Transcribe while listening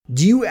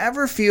Do you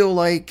ever feel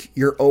like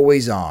you're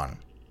always on?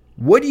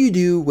 What do you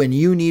do when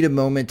you need a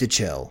moment to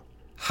chill?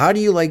 How do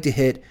you like to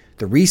hit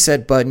the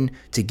reset button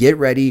to get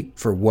ready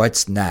for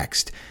what's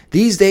next?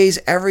 These days,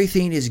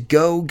 everything is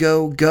go,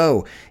 go,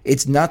 go.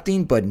 It's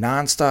nothing but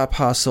nonstop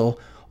hustle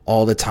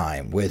all the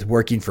time, with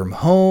working from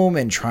home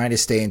and trying to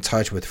stay in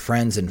touch with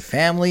friends and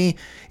family,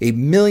 a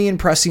million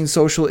pressing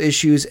social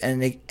issues,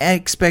 and an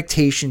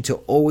expectation to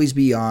always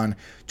be on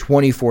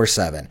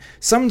 24/7.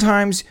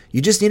 Sometimes you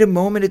just need a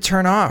moment to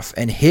turn off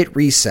and hit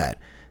reset.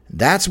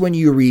 That's when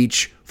you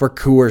reach for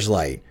Coors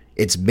Light.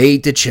 It's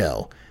made to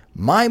chill.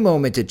 My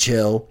moment to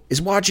chill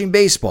is watching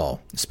baseball,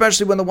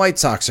 especially when the White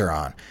Sox are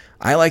on.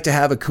 I like to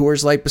have a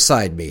Coors Light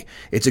beside me.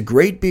 It's a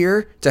great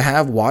beer to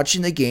have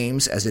watching the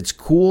games, as it's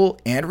cool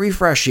and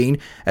refreshing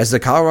as the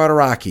Colorado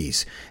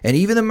Rockies. And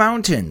even the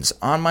mountains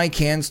on my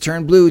cans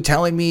turn blue,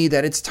 telling me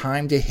that it's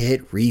time to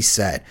hit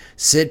reset.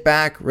 Sit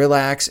back,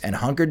 relax, and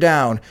hunker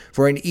down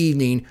for an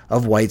evening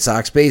of White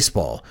Sox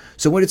baseball.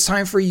 So when it's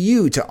time for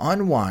you to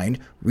unwind,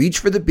 reach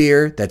for the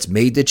beer that's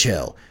made to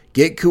chill.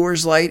 Get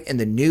Coors Light in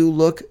the new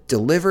look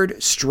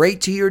delivered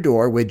straight to your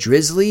door with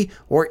Drizzly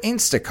or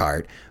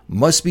Instacart.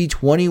 Must be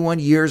 21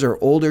 years or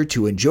older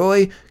to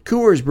enjoy.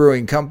 Coors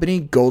Brewing Company,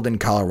 Golden,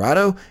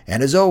 Colorado.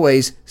 And as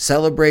always,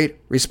 celebrate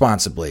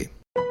responsibly.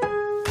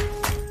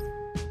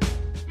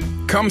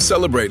 Come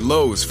celebrate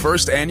Lowe's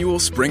first annual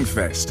Spring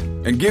Fest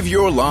and give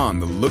your lawn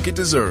the look it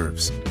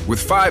deserves. With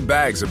 5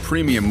 bags of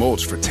premium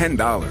mulch for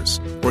 $10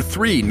 or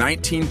 3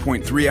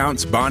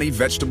 19.3-ounce Bonnie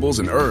vegetables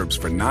and herbs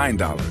for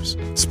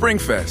 $9. Spring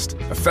Fest,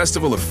 a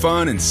festival of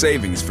fun and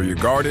savings for your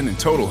garden and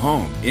total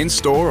home,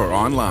 in-store or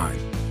online.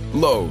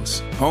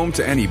 Lowe's, home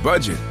to any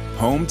budget,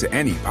 home to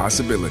any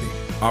possibility.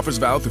 Offers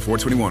valid through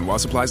 4/21 while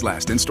supplies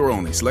last. In-store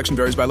only. Selection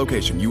varies by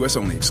location. U.S.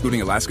 only,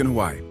 excluding Alaska and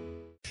Hawaii.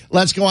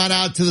 Let's go on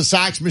out to the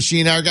Sox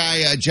machine. Our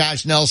guy,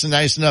 Josh Nelson,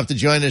 nice enough to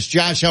join us.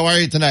 Josh, how are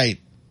you tonight?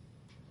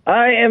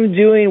 I am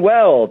doing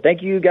well.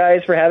 Thank you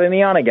guys for having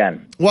me on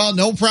again. Well,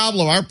 no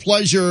problem. Our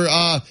pleasure.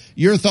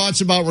 Your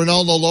thoughts about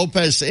Ronaldo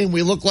Lopez saying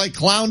we look like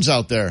clowns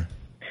out there?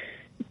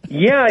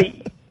 Yeah,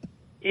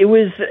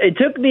 it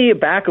took me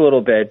back a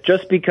little bit,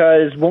 just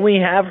because when we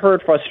have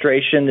heard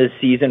frustration this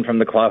season from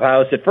the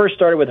clubhouse, it first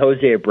started with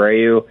Jose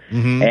Abreu,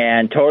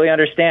 and totally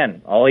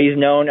understand. All he's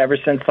known ever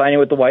since signing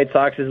with the White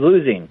Sox is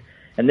losing.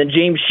 And then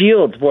James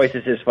Shields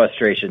voices his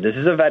frustration. This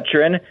is a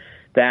veteran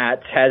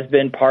that has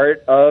been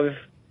part of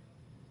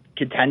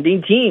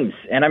contending teams,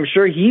 and I'm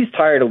sure he's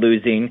tired of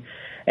losing,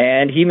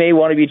 and he may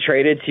want to be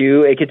traded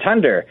to a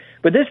contender.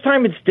 But this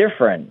time it's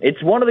different.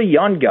 It's one of the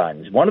young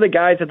guns, one of the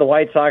guys that the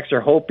White Sox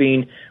are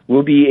hoping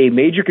will be a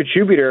major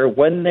contributor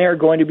when they're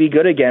going to be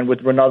good again with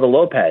Ronaldo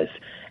Lopez.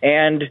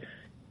 And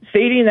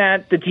stating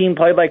that the team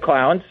played like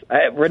clowns,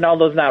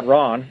 Ronaldo's not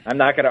wrong. I'm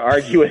not going to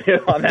argue with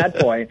him on that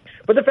point.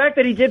 But the fact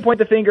that he did point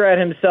the finger at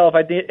himself,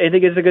 I think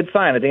is a good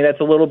sign. I think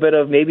that's a little bit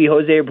of maybe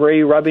Jose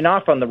Abreu rubbing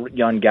off on the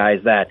young guys,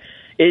 that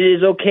it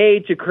is okay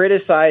to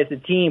criticize the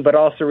team, but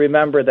also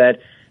remember that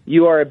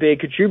you are a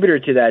big contributor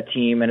to that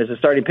team, and as a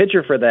starting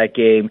pitcher for that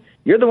game,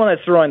 you're the one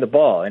that's throwing the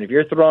ball. And if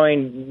you're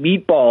throwing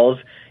meatballs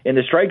in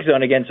the strike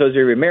zone against Jose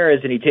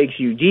Ramirez and he takes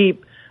you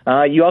deep,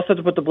 you also have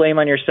to put the blame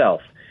on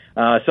yourself.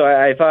 So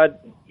I thought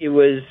it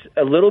was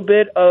a little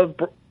bit of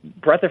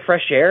breath of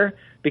fresh air,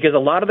 because a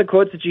lot of the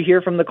quotes that you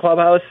hear from the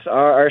clubhouse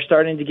are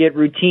starting to get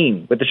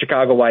routine with the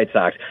Chicago White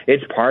Sox.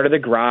 It's part of the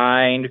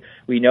grind.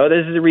 We know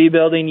this is a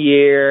rebuilding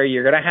year.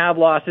 You're going to have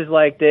losses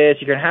like this.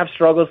 You're going to have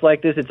struggles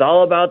like this. It's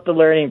all about the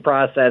learning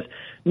process.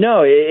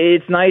 No,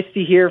 it's nice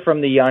to hear from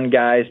the young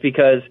guys,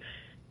 because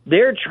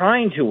they're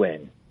trying to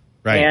win.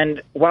 Right.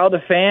 And while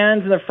the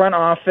fans in the front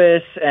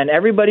office and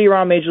everybody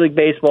around Major League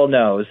Baseball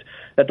knows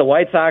that the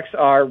White Sox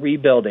are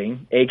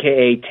rebuilding,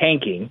 a.k.a.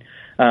 tanking,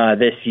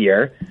 this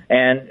year,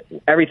 and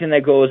everything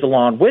that goes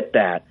along with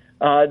that.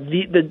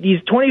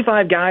 These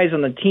 25 guys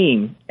on the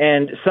team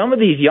and some of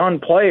these young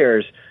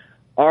players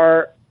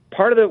are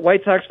part of the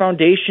White Sox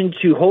foundation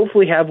to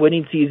hopefully have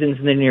winning seasons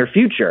in the near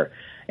future.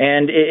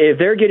 And if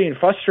they're getting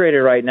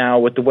frustrated right now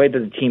with the way that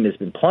the team has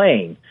been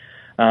playing,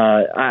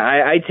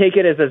 I take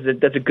it as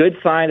that's a good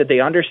sign that they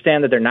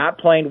understand that they're not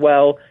playing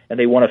well and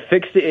they want to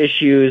fix the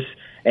issues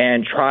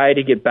and try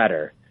to get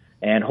better.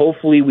 And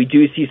hopefully we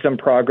do see some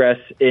progress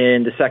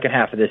in the second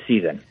half of this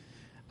season.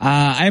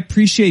 I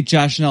appreciate,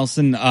 Josh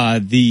Nelson,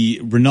 the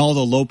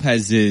Ronaldo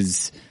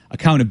Lopez's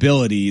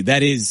accountability.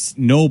 That is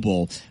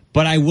noble.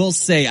 But I will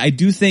say, I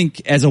do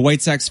think as a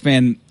White Sox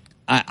fan,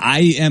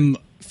 I am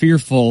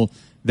fearful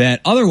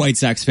that other White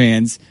Sox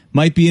fans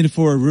might be in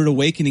for a rude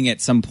awakening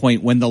at some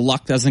point when the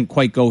luck doesn't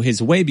quite go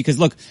his way. Because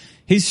look,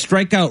 his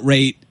strikeout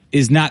rate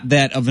is not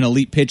that of an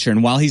elite pitcher.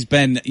 And while he's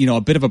been,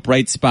 a bit of a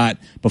bright spot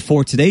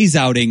before today's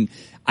outing,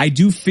 I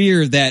do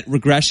fear that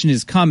regression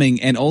is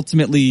coming, and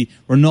ultimately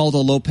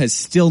Ronaldo Lopez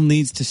still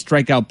needs to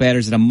strike out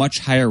batters at a much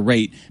higher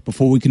rate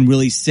before we can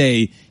really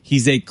say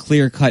he's a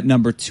clear-cut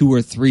number 2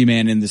 or 3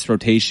 man in this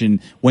rotation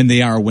when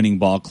they are a winning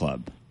ball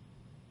club.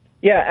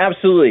 Yeah,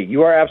 absolutely.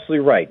 You are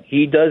absolutely right.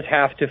 He does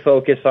have to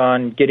focus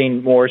on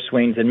getting more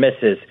swings and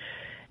misses.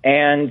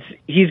 And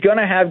he's going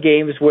to have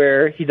games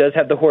where he does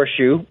have the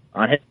horseshoe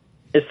on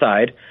his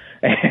side,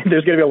 and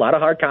there's going to be a lot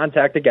of hard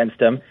contact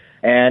against him,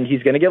 and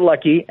he's going to get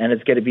lucky, and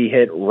it's going to be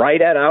hit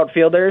right at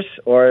outfielders,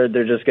 or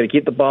they're just going to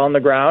keep the ball on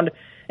the ground,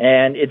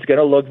 and it's going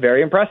to look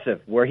very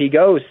impressive, where he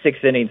goes 6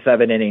 innings,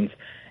 7 innings,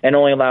 and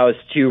only allows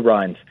 2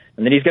 runs.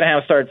 And then he's going to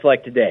have starts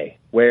like today,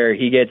 where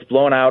he gets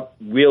blown out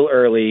real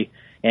early,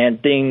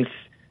 and things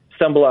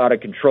stumble out of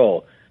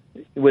control.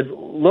 With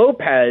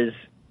Lopez,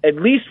 at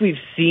least we've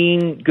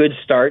seen good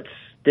starts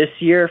this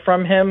year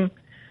from him.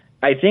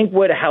 I think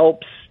what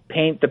helps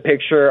paint the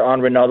picture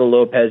on Reynaldo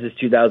Lopez's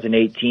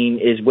 2018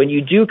 is when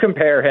you do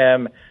compare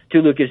him to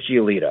Lucas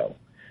Giolito,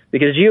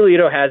 because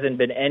Giolito hasn't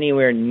been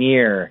anywhere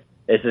near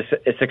as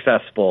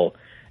successful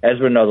as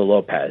Reynaldo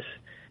Lopez.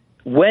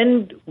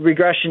 When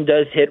regression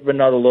does hit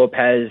Reynaldo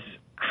Lopez,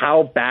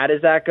 how bad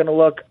is that going to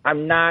look?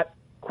 I'm not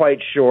quite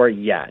sure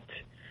yet.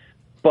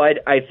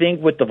 But I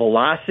think with the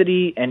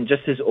velocity and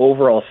just his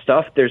overall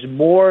stuff, there's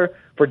more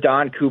for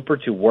Don Cooper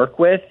to work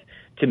with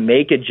to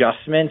make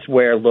adjustments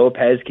where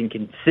Lopez can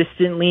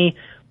consistently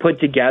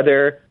put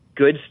together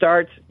good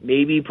starts,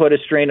 maybe put a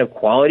strain of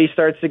quality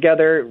starts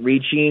together,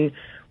 reaching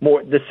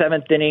more the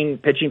 7th inning,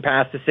 pitching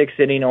past the 6th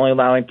inning, only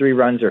allowing 3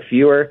 runs or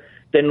fewer,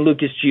 than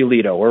Lucas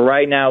Giolito, where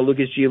right now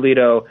Lucas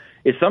Giolito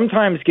is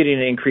sometimes getting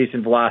an increase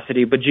in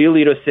velocity, but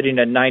Giolito's sitting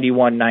at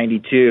 91,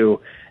 92,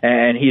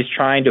 and he's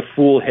trying to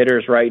fool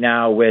hitters right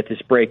now with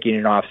his breaking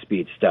and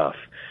off-speed stuff.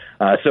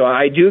 So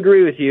I do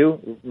agree with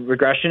you.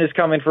 Regression is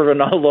coming for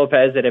Reynaldo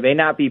Lopez, and it may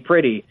not be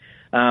pretty,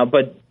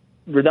 but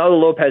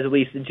Reynaldo Lopez, at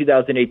least in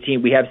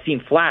 2018, we have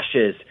seen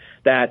flashes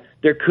that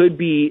there could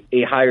be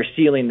a higher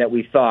ceiling that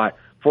we thought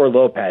for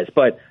Lopez.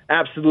 But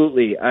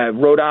absolutely,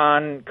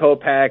 Rodon,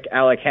 Kopech,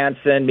 Alec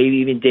Hansen, maybe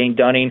even Dane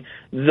Dunning,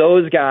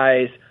 those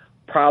guys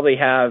probably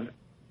have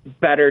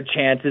better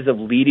chances of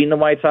leading the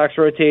White Sox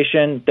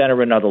rotation than a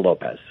Reynaldo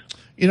Lopez.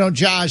 You know,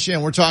 Josh,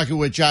 and we're talking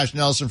with Josh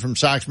Nelson from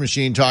Sox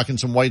Machine, talking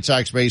some White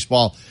Sox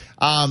baseball.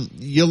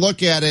 You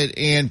look at it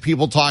and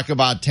people talk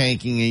about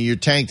tanking, and you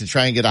tank to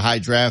try and get a high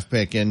draft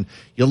pick. And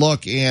you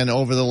look, and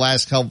over the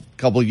last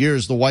couple of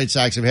years, the White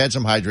Sox have had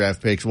some high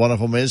draft picks. One of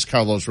them is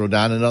Carlos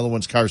Rodon. Another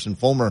one's Carson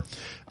Fulmer.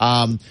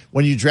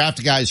 When you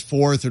draft guys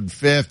 4th and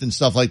 5th and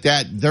stuff like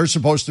that, they're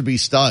supposed to be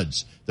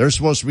studs. They're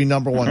supposed to be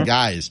number one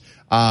guys.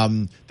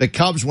 The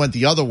Cubs went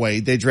the other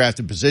way. They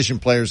drafted position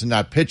players and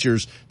not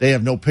pitchers. They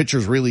have no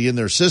pitchers really in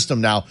their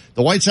system now.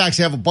 The White Sox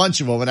have a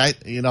bunch of them,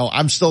 and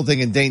I'm still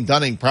thinking Dane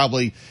Dunning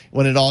probably,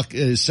 when it all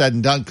is said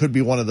and done, could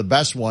be one of the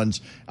best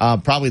ones.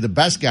 Probably the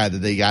best guy that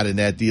they got in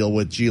that deal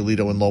with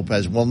Giolito and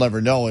Lopez. We'll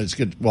never know. It's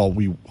good. Well,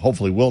 we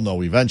hopefully will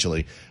know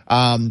eventually.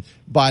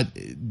 But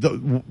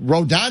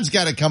Rodon's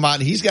got to come out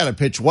and he's got to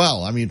pitch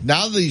well. I mean,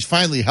 now that he's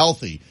finally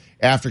healthy,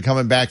 after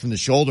coming back from the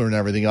shoulder and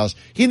everything else.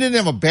 He didn't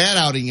have a bad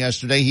outing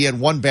yesterday. He had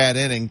 1 bad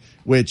inning,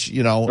 which,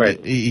 right.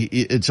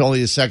 It's only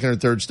his 2nd or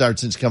 3rd start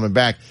since coming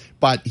back.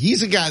 But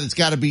he's a guy that's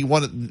got to be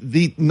one of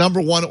the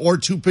number 1 or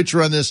 2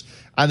 pitcher on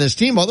this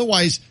team.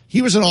 Otherwise,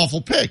 he was an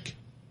awful pick.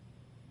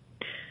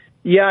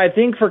 Yeah, I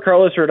think for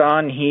Carlos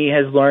Rodon, he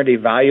has learned a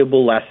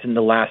valuable lesson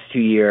the last 2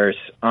 years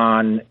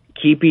on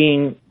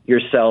keeping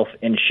yourself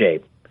in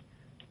shape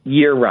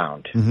year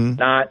round,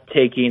 not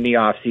taking the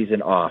off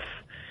season off,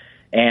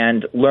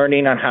 and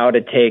learning on how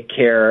to take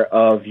care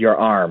of your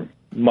arm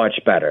much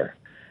better.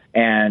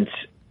 And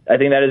I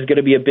think that is going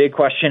to be a big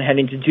question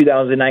heading to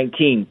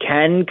 2019.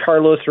 Can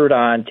Carlos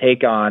Rodon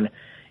take on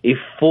a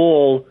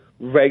full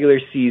regular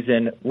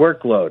season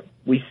workload?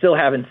 We still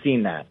haven't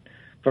seen that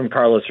from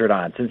Carlos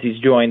Rodon since he's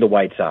joined the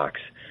White Sox.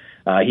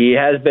 He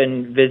has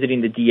been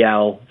visiting the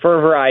DL for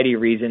a variety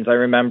of reasons. I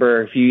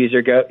remember a few years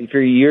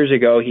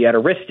ago, he had a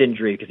wrist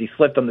injury because he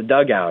slipped on the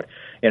dugout.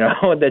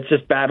 That's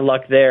just bad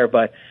luck there.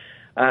 But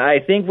I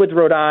think with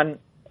Rodon,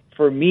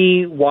 for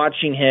me,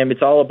 watching him,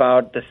 it's all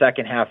about the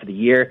second half of the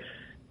year.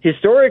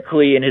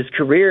 Historically, in his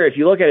career, if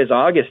you look at his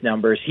August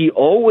numbers, he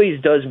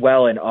always does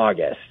well in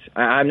August.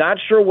 I'm not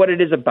sure what it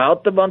is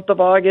about the month of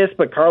August,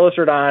 but Carlos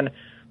Rodon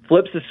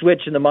flips the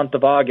switch in the month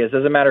of August.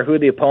 Doesn't matter who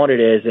the opponent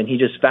is, and he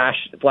just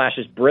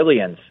flashes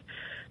brilliance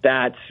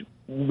that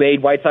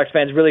made White Sox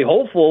fans really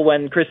hopeful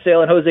when Chris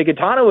Sale and Jose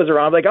Quintana was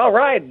around. Like, all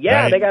right,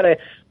 they got a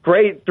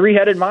great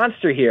 3-headed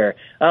monster here.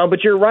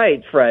 But you're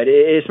right, Fred,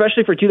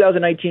 especially for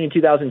 2019 and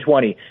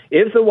 2020.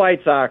 If the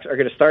White Sox are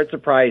going to start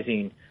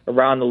surprising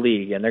around the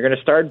league and they're going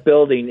to start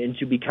building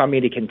into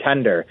becoming a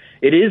contender,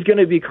 it is going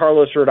to be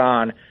Carlos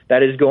Rodon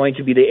that is going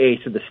to be the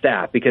ace of the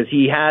staff, because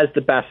he has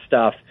the best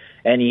stuff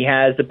and he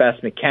has the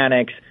best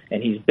mechanics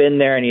and he's been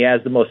there and he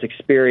has the most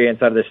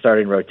experience out of the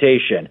starting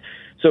rotation.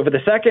 So for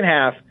the second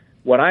half,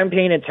 what I'm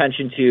paying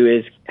attention to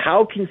is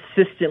how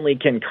consistently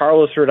can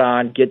Carlos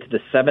Rodon get to the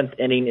 7th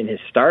inning in his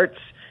starts?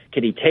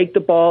 Can he take the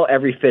ball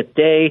every 5th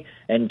day?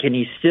 And can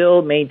he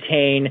still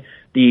maintain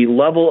the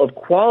level of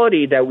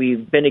quality that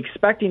we've been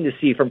expecting to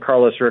see from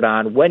Carlos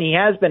Rodon when he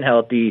has been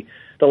healthy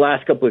the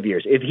last couple of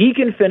years? If he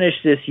can finish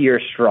this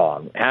year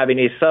strong, having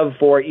a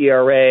sub-4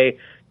 ERA,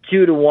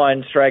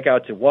 2-to-1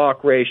 strikeout to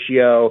walk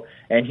ratio,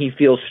 and he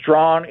feels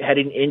strong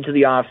heading into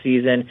the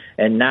offseason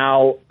and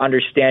now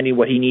understanding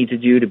what he needs to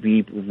do to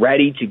be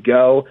ready to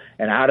go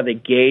and out of the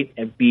gate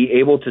and be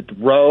able to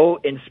throw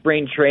in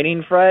spring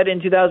training, Fred,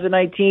 in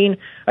 2019.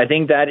 I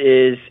think that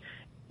is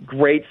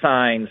great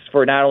signs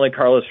for not only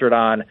Carlos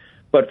Rodon,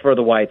 but for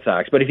the White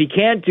Sox. But if he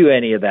can't do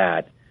any of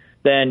that,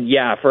 then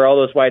yeah, for all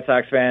those White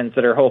Sox fans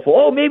that are hopeful,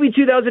 oh, maybe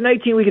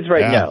 2019 we can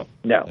strike. No.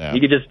 Yeah.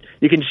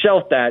 You can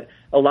shelf that.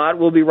 A lot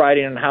will be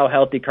riding on how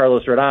healthy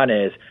Carlos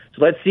Rodon is.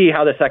 So let's see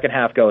how the second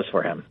half goes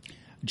for him.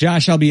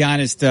 Josh, I'll be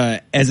honest,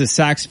 as a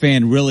Sox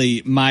fan,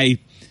 really my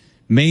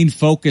main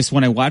focus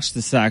when I watch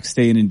the Sox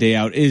day in and day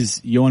out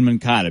is Yoan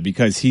Moncada,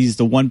 because he's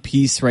the one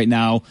piece right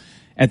now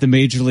at the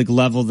major league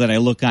level that I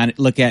look at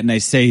and I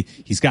say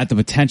he's got the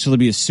potential to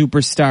be a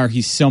superstar.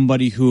 He's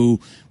somebody who,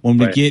 when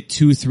we get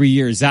 2-3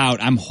 years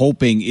out, I'm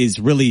hoping is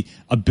really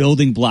a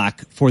building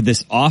block for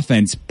this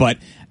offense. But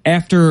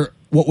after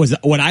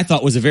what I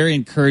thought was a very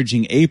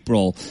encouraging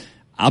April,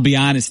 I'll be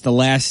honest, the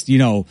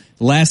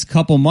last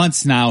couple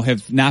months now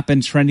have not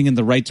been trending in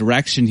the right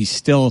direction. He's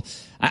still,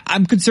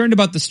 I'm concerned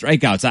about the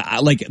strikeouts. I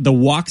like the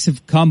walks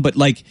have come, but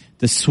like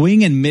the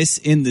swing and miss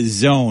in the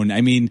zone.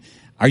 I mean,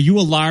 are you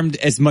alarmed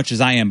as much as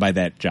I am by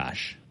that,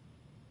 Josh?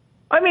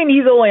 I mean,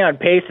 he's only on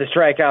pace to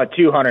strike out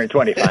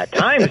 225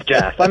 times,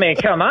 Jeff. I mean,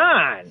 come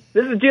on.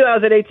 This is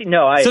 2018.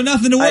 So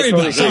nothing to worry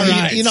about.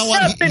 Right. You know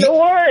what? Nothing to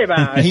worry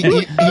about. He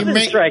doesn't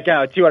strike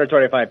out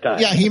 225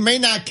 times. Yeah, he may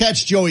not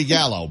catch Joey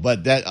Gallo,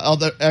 but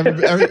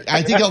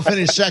I think he'll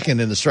finish second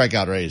in the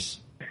strikeout race.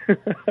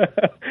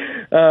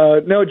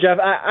 No, Jeff,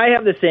 I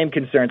have the same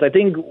concerns. I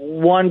think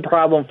one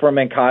problem for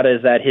Moncada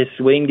is that his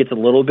swing gets a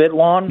little bit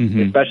long,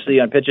 especially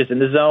on pitches in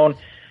the zone.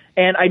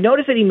 And I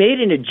noticed that he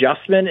made an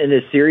adjustment in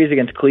this series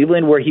against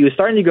Cleveland where he was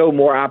starting to go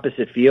more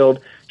opposite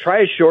field, try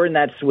to shorten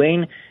that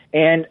swing.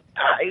 And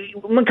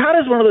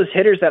Moncada is one of those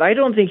hitters that I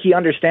don't think he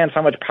understands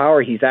how much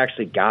power he's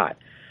actually got.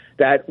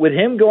 That with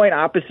him going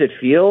opposite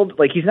field,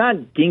 like he's not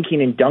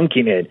dinking and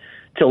dunking it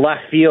to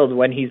left field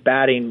when he's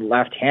batting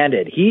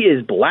left-handed. He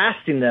is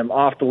blasting them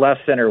off the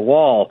left center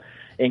wall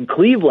in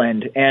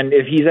Cleveland. And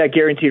if he's at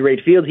guaranteed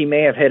rate field, he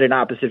may have hit an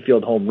opposite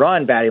field home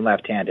run batting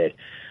left-handed.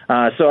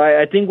 So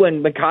I think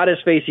when Moncada is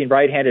facing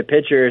right-handed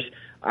pitchers,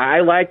 I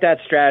like that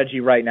strategy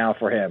right now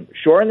for him.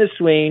 Shorten the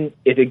swing.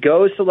 If it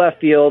goes to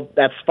left field,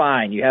 that's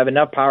fine. You have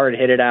enough power to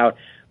hit it out.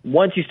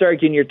 Once you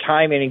start getting your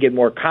time in and get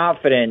more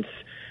confidence,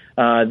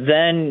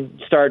 then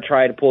start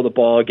trying to pull the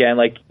ball again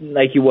like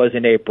he was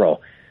in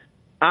April.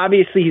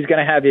 Obviously, he's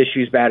going to have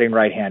issues batting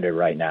right-handed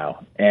right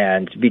now,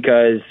 and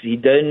because he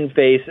didn't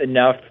face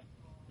enough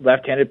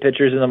left-handed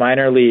pitchers in the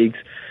minor leagues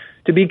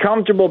to be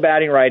comfortable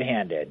batting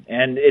right-handed.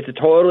 And it's a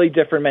totally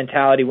different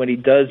mentality when he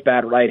does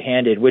bat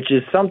right-handed, which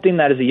is something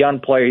that as a young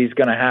player he's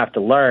going to have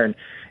to learn,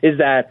 is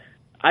that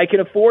I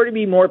can afford to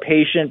be more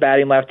patient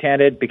batting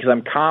left-handed because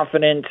I'm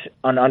confident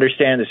on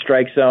understanding the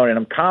strike zone, and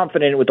I'm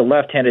confident with the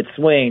left-handed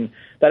swing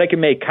that I can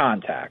make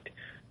contact.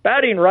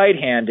 Batting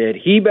right-handed,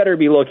 he better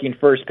be looking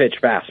first pitch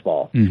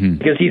fastball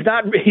because he's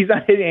not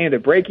hitting any of the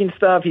breaking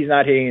stuff. He's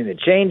not hitting any of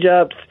the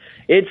changeups.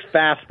 It's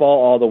fastball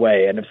all the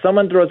way. And if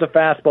someone throws a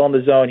fastball in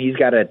the zone, he's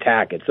got to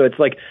attack it. So it's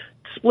like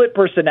split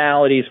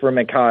personalities for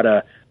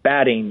Moncada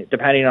batting,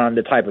 depending on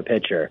the type of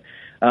pitcher.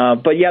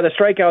 But yeah, the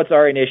strikeouts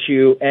are an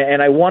issue.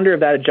 And I wonder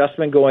if that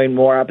adjustment going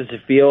more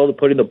opposite field,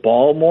 putting the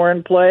ball more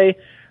in play,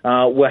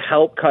 will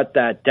help cut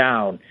that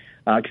down.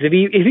 Because if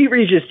he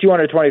reaches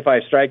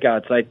 225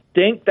 strikeouts, I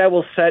think that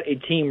will set a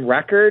team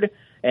record.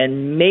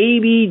 And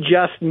maybe,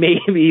 just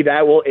maybe,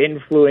 that will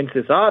influence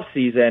this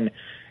offseason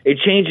a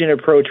change in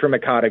approach for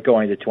Moncada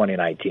going to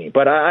 2019.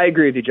 But I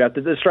agree with you, Jeff,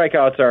 that the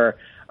strikeouts are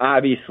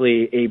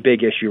obviously a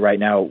big issue right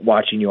now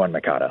watching you on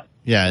Moncada.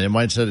 Yeah, and it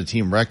might set a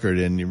team record.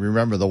 And you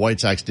remember the White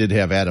Sox did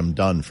have Adam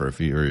Dunn for a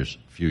few years.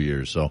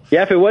 So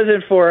yeah, if it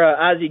wasn't for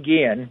Ozzie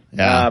Guillen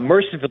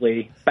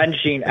mercifully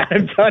benching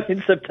Adam Dunn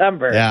in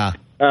September,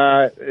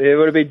 it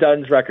would have been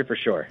Dunn's record for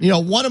sure. You know,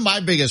 one of my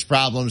biggest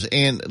problems,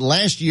 and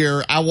last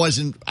year I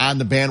wasn't on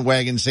the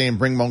bandwagon saying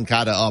bring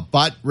Moncada up,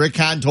 but Rick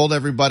Hahn told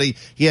everybody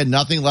he had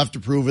nothing left to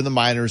prove in the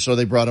minors, so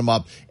they brought him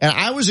up. And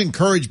I was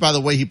encouraged by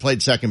the way he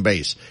played second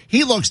base.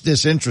 He looks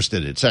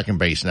disinterested at second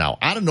base now.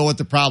 I don't know what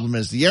the problem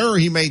is. The error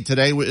he made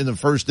today in the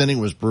first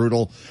inning was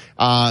brutal.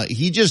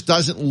 He just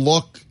doesn't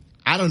look,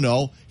 I don't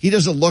know. He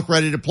doesn't look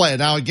ready to play.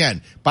 Now,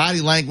 again,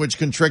 body language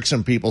can trick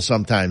some people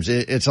sometimes.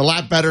 It's a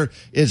lot better.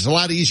 It's a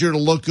lot easier to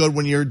look good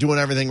when you're doing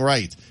everything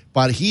right.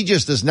 But he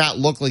just does not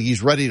look like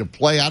he's ready to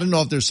play. I don't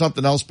know if there's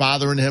something else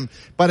bothering him.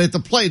 But at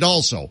the plate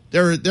also,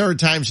 there are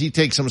times he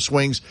takes some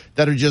swings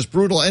that are just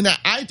brutal. And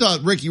I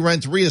thought Ricky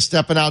Renteria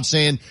stepping out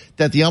saying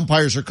that the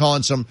umpires are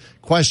calling some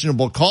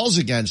questionable calls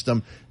against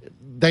him.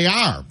 They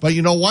are, but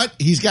you know what?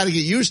 He's got to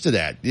get used to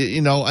that.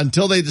 You know,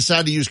 until they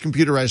decide to use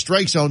computerized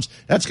strike zones,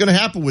 that's going to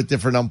happen with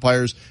different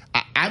umpires.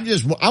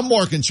 I'm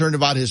more concerned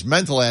about his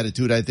mental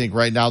attitude, I think,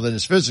 right now than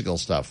his physical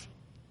stuff.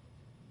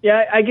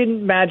 Yeah, I can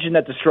imagine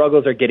that the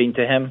struggles are getting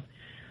to him.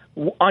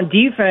 On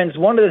defense,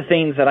 one of the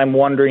things that I'm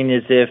wondering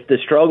is if the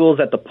struggles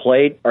at the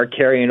plate are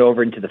carrying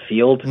over into the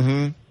field.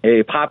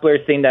 A popular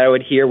thing that I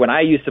would hear when I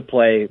used to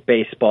play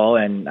baseball,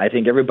 and I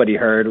think everybody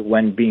heard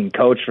when being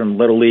coached from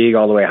Little League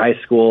all the way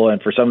high school,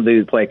 and for some of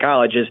who play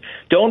college, is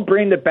don't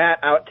bring the bat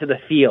out to the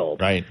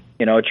field. Right.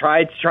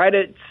 Try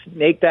to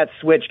make that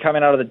switch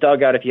coming out of the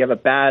dugout. If you have a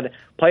bad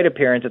plate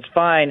appearance, it's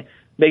fine.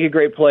 Make a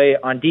great play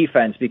on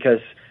defense,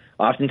 because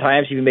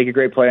oftentimes if you make a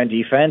great play on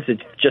defense, it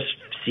just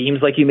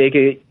seems like you make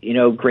a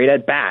great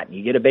at bat.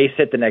 You get a base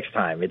hit the next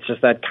time. It's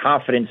just that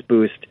confidence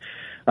boost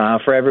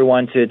for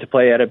everyone to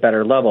play at a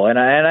better level. And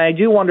I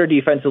do wonder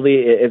defensively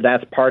if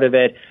that's part of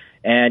it.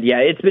 And yeah,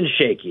 it's been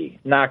shaky.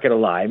 Not going to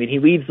lie. I mean, he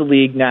leads the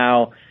league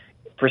now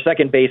for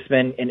second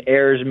baseman in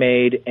errors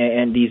made,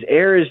 and these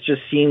errors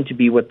just seem to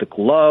be with the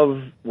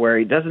glove, where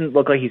he doesn't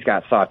look like he's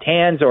got soft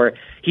hands, or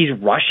he's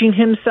rushing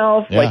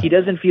himself. Yeah. Like he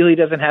doesn't feel he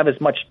doesn't have as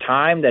much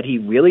time that he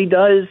really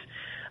does.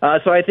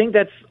 So I think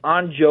that's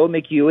on Joe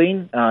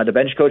McEwing, the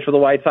bench coach for the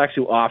White Sox,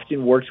 who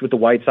often works with the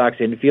White Sox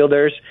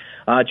infielders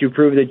to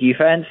improve the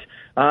defense,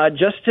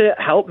 just to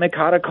help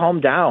Mikata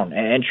calm down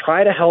and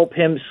try to help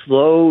him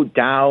slow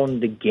down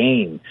the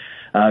game.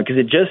 Because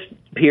it just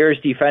appears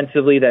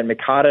defensively that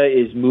Mikata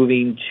is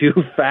moving too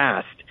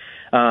fast,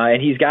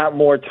 and he's got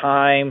more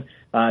time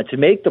to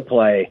make the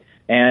play.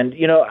 And,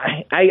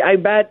 I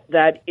bet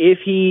that if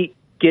he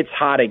gets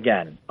hot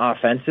again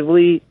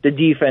offensively, the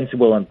defense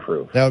will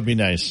improve. That would be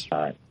nice.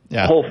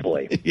 Yeah.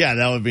 Hopefully. Yeah,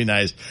 that would be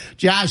nice.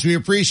 Josh, we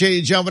appreciate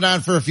you jumping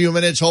on for a few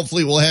minutes.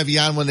 Hopefully we'll have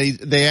you on when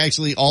they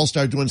actually all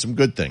start doing some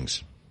good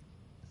things.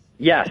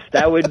 Yes,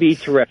 that would be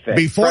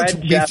terrific.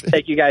 Fred, Jeff,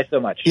 thank you guys so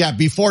much. Yeah,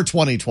 before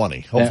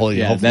 2020. Hopefully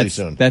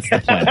soon. That's the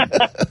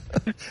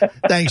plan.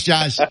 Thanks,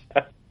 Josh.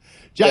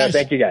 Yeah,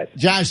 thank you guys.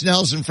 Josh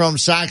Nelson from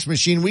Sox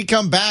Machine. We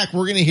come back,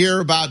 we're going to hear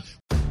about...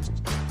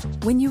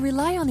 When you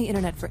rely on the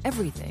internet for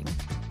everything,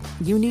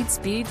 you need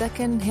speed that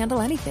can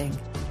handle anything.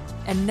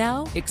 And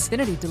now,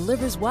 Xfinity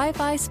delivers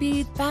Wi-Fi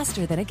speed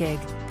faster than a gig.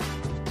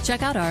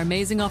 Check out our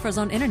amazing offers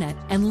on internet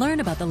and learn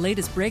about the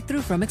latest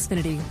breakthrough from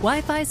Xfinity.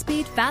 Wi-Fi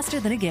speed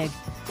faster than a gig.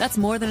 That's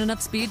more than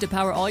enough speed to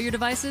power all your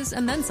devices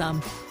and then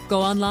some.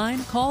 Go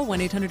online, call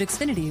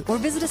 1-800-XFINITY, or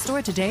visit a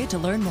store today to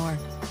learn more.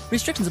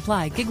 Restrictions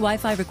apply. Gig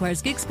Wi-Fi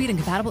requires gig speed and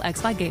compatible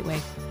X5 gateway.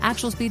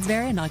 Actual speeds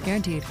vary and not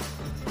guaranteed.